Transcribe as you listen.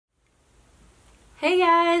Hey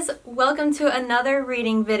guys, welcome to another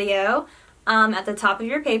reading video. At the top of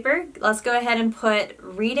your paper, let's go ahead and put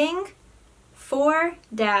reading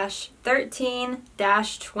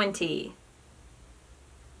 4-13-20.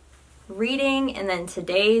 Reading and then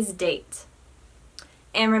today's date.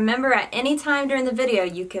 And remember, at any time during the video,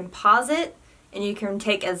 you can pause it and you can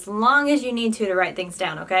take as long as you need to write things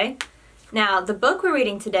down, okay? Now, the book we're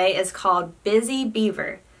reading today is called Busy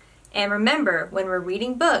Beaver. And remember, when we're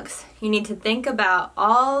reading books, you need to think about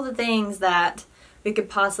all the things that we could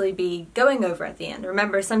possibly be going over at the end.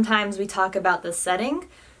 Remember, sometimes we talk about the setting.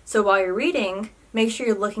 So while you're reading, make sure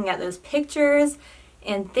you're looking at those pictures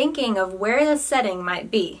and thinking of where the setting might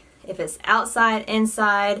be. If it's outside,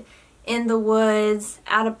 inside, in the woods,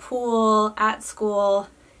 at a pool, at school,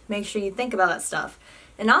 make sure you think about that stuff.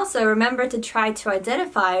 And also remember to try to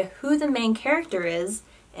identify who the main character is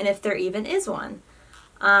and if there even is one.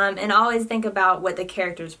 And always think about what the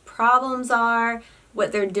characters' problems are,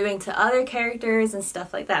 what they're doing to other characters, and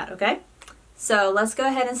stuff like that, okay? So let's go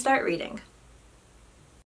ahead and start reading.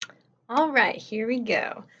 All right, here we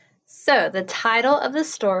go. So the title of the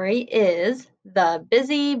story is The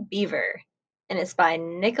Busy Beaver, and it's by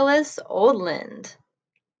Nicholas Oldland.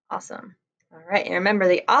 Awesome. All right, and remember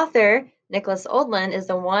the author, Nicholas Oldland, is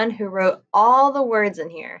the one who wrote all the words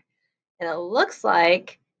in here. And it looks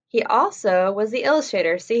like he also was the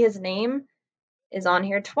illustrator. See, his name is on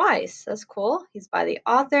here twice. That's cool. He's by the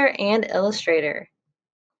author and illustrator.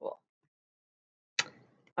 Cool.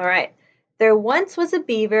 All right. There once was a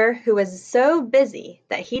beaver who was so busy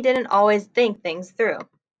that he didn't always think things through.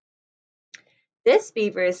 This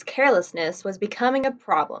beaver's carelessness was becoming a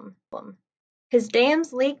problem. His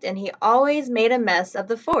dams leaked and he always made a mess of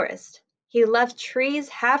the forest. He left trees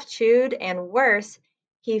half chewed and worse,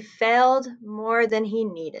 he felled more than he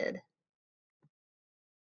needed.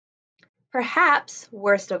 Perhaps,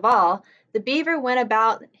 worst of all, the beaver went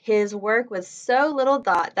about his work with so little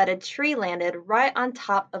thought that a tree landed right on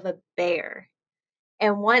top of a bear.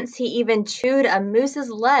 And once he even chewed a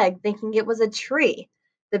moose's leg thinking it was a tree.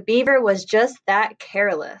 The beaver was just that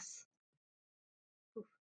careless.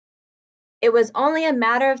 It was only a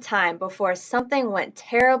matter of time before something went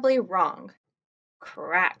terribly wrong.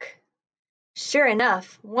 Crack. Sure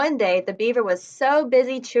enough, one day the beaver was so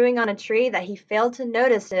busy chewing on a tree that he failed to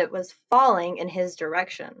notice it was falling in his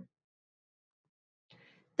direction.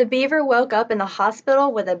 The beaver woke up in the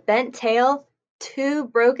hospital with a bent tail, 2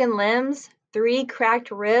 broken limbs, 3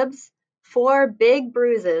 cracked ribs, 4 big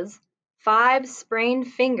bruises, 5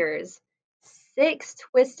 sprained fingers, 6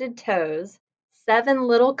 twisted toes, 7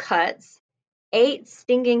 little cuts, 8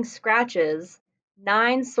 stinging scratches,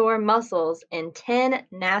 9 sore muscles, and 10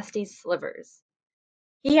 nasty slivers.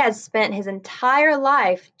 He had spent his entire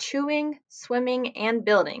life chewing, swimming, and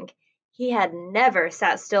building. He had never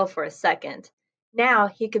sat still for a second. Now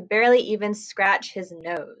he could barely even scratch his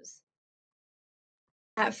nose.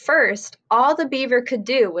 At first, all the beaver could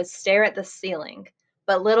do was stare at the ceiling,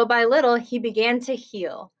 but little by little he began to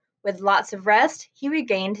heal. With lots of rest, he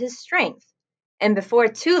regained his strength, and before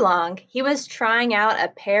too long, he was trying out a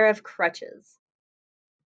pair of crutches.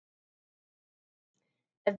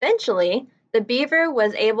 Eventually, the beaver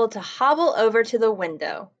was able to hobble over to the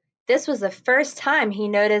window. This was the first time he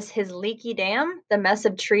noticed his leaky dam, the mess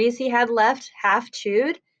of trees he had left half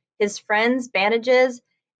chewed, his friends' bandages,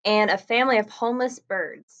 and a family of homeless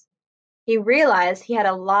birds. He realized he had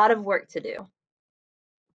a lot of work to do.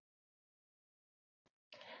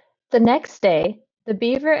 The next day, the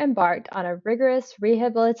beaver embarked on a rigorous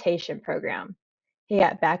rehabilitation program. He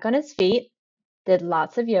got back on his feet, did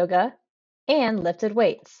lots of yoga, and lifted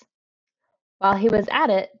weights. While he was at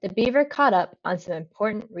it, the beaver caught up on some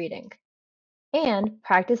important reading and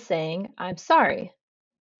practiced saying, "I'm sorry."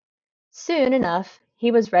 Soon enough, he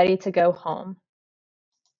was ready to go home.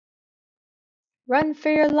 Run for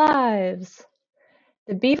your lives!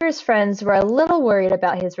 The beaver's friends were a little worried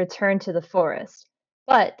about his return to the forest,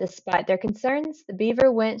 but despite their concerns, the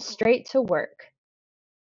beaver went straight to work.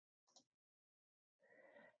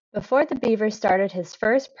 Before the beaver started his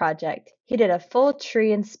first project, he did a full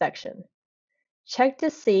tree inspection, checked to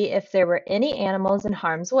see if there were any animals in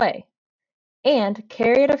harm's way, and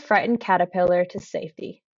carried a frightened caterpillar to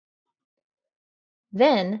safety.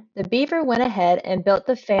 Then the beaver went ahead and built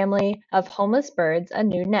the family of homeless birds a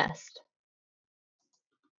new nest.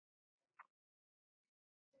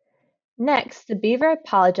 Next, the beaver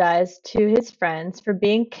apologized to his friends for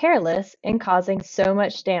being careless and causing so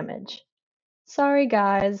much damage. "Sorry,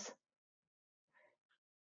 guys."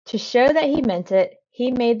 To show that he meant it, he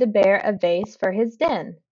made the bear a vase for his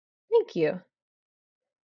den. "Thank you."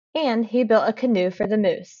 And he built a canoe for the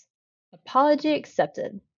moose. Apology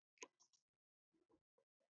accepted.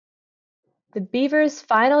 The beaver's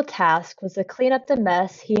final task was to clean up the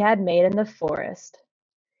mess he had made in the forest.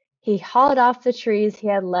 He hauled off the trees he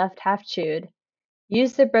had left half chewed,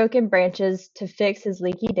 used the broken branches to fix his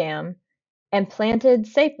leaky dam, and planted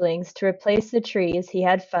saplings to replace the trees he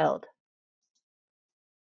had felled.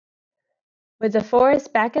 With the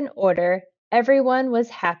forest back in order, everyone was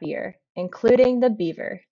happier, including the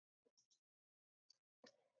beaver.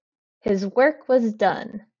 His work was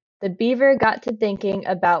done. The beaver got to thinking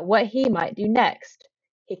about what he might do next.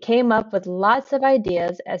 He came up with lots of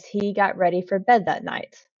ideas as he got ready for bed that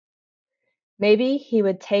night. Maybe he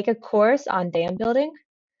would take a course on dam building,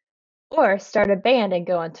 or start a band and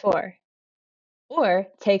go on tour, or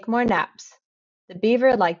take more naps. The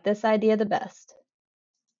beaver liked this idea the best.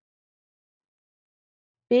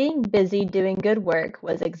 Being busy doing good work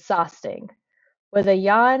was exhausting. With a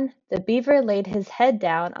yawn, the beaver laid his head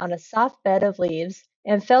down on a soft bed of leaves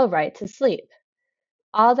and fell right to sleep.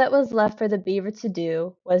 All that was left for the beaver to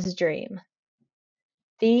do was dream.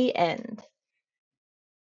 The end.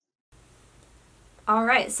 All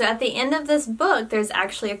right, so at the end of this book, there's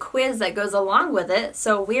actually a quiz that goes along with it,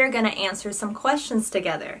 so we are going to answer some questions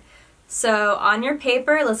together. So on your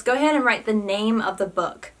paper, let's go ahead and write the name of the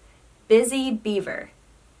book, Busy Beaver.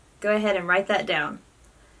 Go ahead and write that down.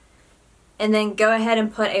 And then go ahead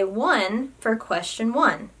and put a 1 for question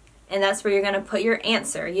 1. And that's where you're going to put your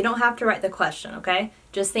answer. You don't have to write the question, okay?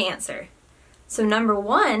 Just the answer. So number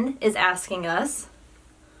 1 is asking us,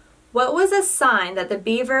 what was a sign that the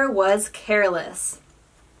beaver was careless?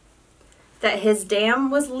 That his dam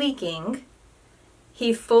was leaking,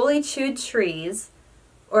 he fully chewed trees,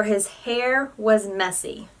 or his hair was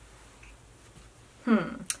messy?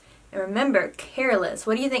 And remember, careless.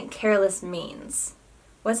 What do you think careless means?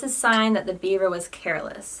 What's a sign that the beaver was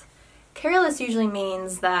careless? Careless usually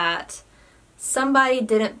means that somebody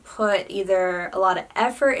didn't put either a lot of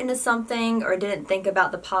effort into something or didn't think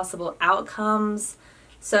about the possible outcomes.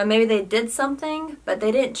 So maybe they did something, but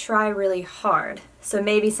they didn't try really hard. So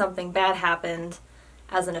maybe something bad happened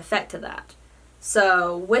as an effect of that.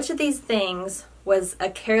 So which of these things was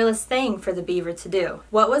a careless thing for the beaver to do?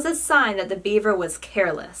 What was a sign that the beaver was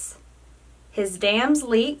careless? His dams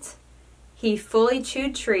leaked, he fully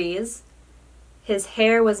chewed trees, his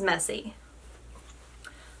hair was messy.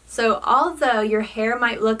 So although your hair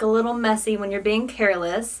might look a little messy when you're being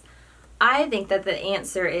careless, I think that the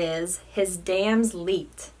answer is his dams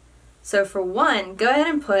leaked. So for 1, go ahead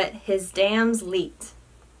and put his dams leaked.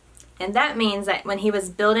 And that means that when he was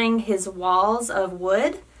building his walls of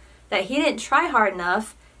wood, that he didn't try hard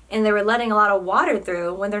enough and they were letting a lot of water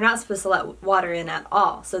through when they're not supposed to let water in at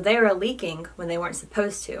all. So they were leaking when they weren't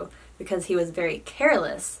supposed to because he was very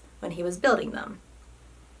careless when he was building them.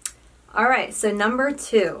 All right, so number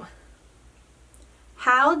 2.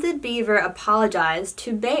 How did Beaver apologize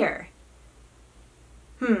to Bear?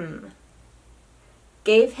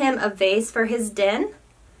 Gave him a vase for his den,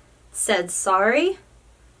 said sorry,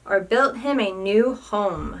 or built him a new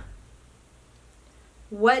home?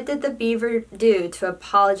 What did the beaver do to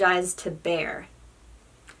apologize to Bear?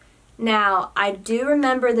 Now, I do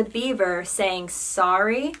remember the beaver saying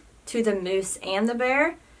sorry to the moose and the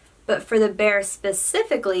bear, but for the bear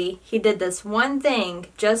specifically, he did this one thing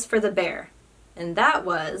just for the bear, and that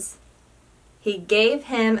was he gave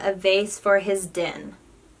him a vase for his den.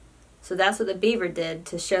 So that's what the beaver did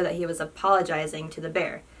to show that he was apologizing to the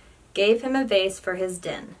bear. Gave him a vase for his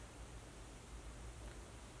den.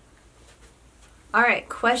 All right,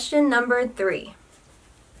 question number 3.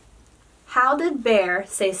 How did Bear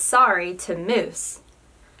say sorry to Moose?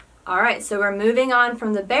 All right, so we're moving on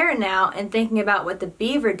from the bear now and thinking about what the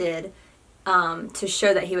beaver did to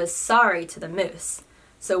show that he was sorry to the moose.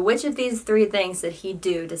 So which of these 3 things did he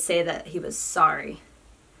do to say that he was sorry?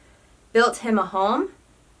 Built him a home,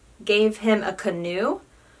 gave him a canoe,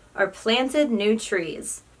 or planted new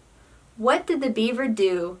trees? What did the beaver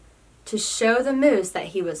do to show the moose that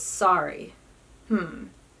he was sorry?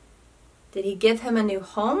 Did he give him a new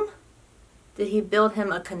home? Did he build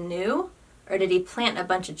him a canoe? Or did he plant a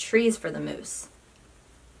bunch of trees for the moose?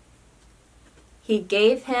 He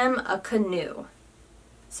gave him a canoe.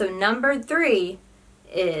 So number 3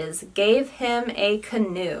 is gave him a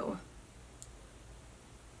canoe.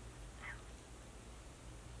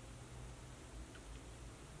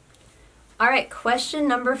 All right, question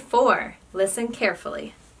number 4. Listen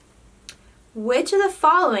carefully. Which of the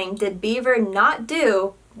following did Beaver not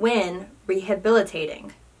do when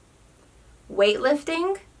rehabilitating?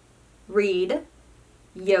 Weightlifting, read,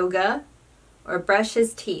 yoga, or brush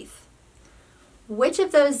his teeth? Which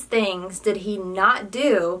of those things did he not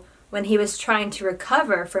do when he was trying to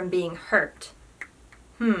recover from being hurt?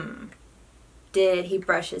 Did he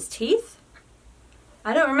brush his teeth?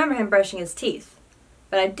 I don't remember him brushing his teeth,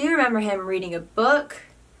 but I do remember him reading a book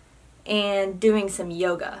and doing some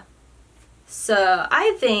yoga. So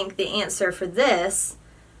I think the answer for this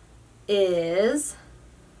is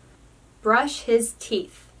brush his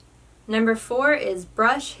teeth. Number 4 is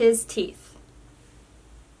brush his teeth.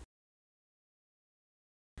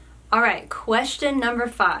 Alright, question number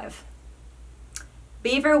 5.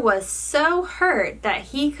 Beaver was so hurt that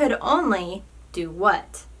he could only do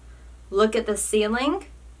what? Look at the ceiling,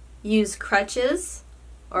 use crutches,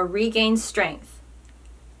 or regain strength.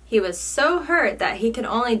 He was so hurt that he could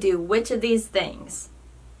only do which of these things?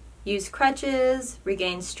 Use crutches,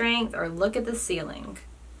 regain strength, or look at the ceiling.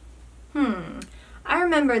 I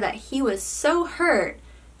remember that he was so hurt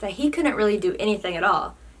that he couldn't really do anything at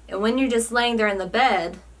all. And when you're just laying there in the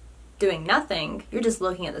bed doing nothing, you're just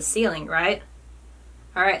looking at the ceiling, right?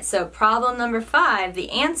 Alright, so problem number 5,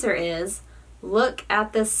 the answer is look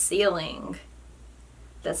at the ceiling.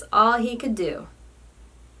 That's all he could do.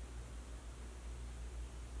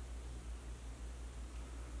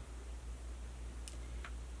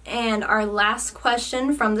 And our last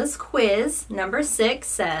question from this quiz, number 6,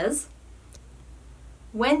 says,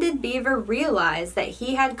 when did Beaver realize that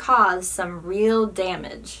he had caused some real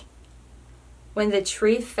damage? When the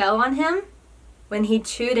tree fell on him? When he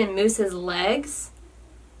chewed in Moose's legs?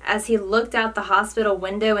 As he looked out the hospital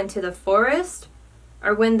window into the forest?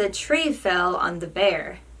 Or when the tree fell on the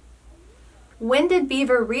bear? When did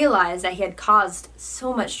Beaver realize that he had caused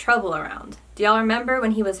so much trouble around? Do y'all remember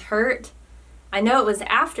when he was hurt? I know it was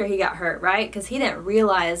after he got hurt, right? Because he didn't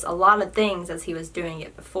realize a lot of things as he was doing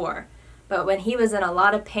it before. But when he was in a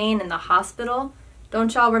lot of pain in the hospital,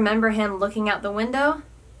 don't y'all remember him looking out the window?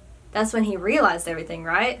 That's when he realized everything,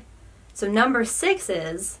 right? So number 6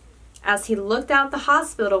 is, as he looked out the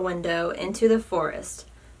hospital window into the forest.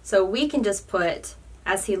 So we can just put,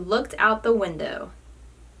 as he looked out the window.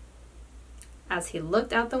 As he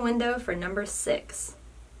looked out the window for number 6.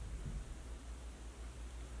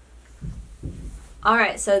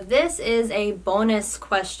 Alright, so this is a bonus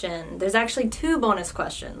question. There's actually 2 bonus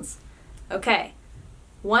questions. Okay,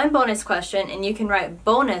 1 bonus question, and you can write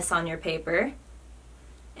bonus on your paper.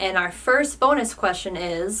 And our first bonus question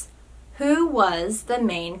is, who was the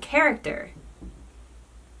main character?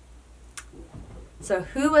 So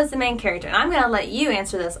who was the main character? And I'm going to let you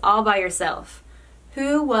answer this all by yourself.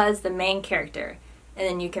 Who was the main character? And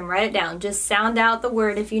then you can write it down. Just sound out the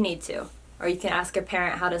word if you need to. Or you can ask a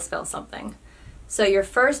parent how to spell something. So your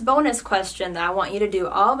first bonus question that I want you to do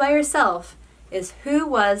all by yourself is who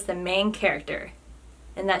was the main character?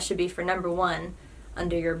 And that should be for number 1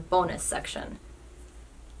 under your bonus section.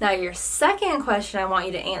 Now your second question I want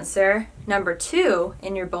you to answer, number 2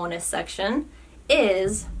 in your bonus section,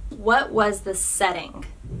 is what was the setting?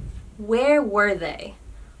 Where were they?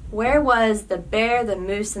 Where was the bear, the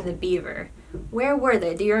moose, and the beaver? Where were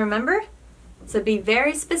they? Do you remember? So be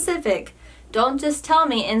very specific. Don't just tell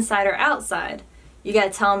me inside or outside. You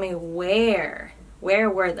got to tell me where. Where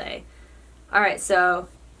were they? Alright, so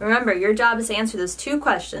remember, your job is to answer those 2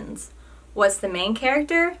 questions. What's the main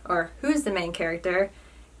character, or who's the main character,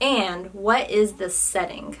 and what is the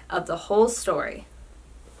setting of the whole story?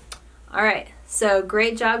 Alright, so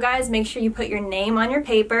great job, guys. Make sure you put your name on your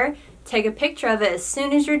paper, take a picture of it as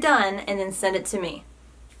soon as you're done, and then send it to me.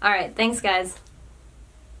 Alright, thanks, guys.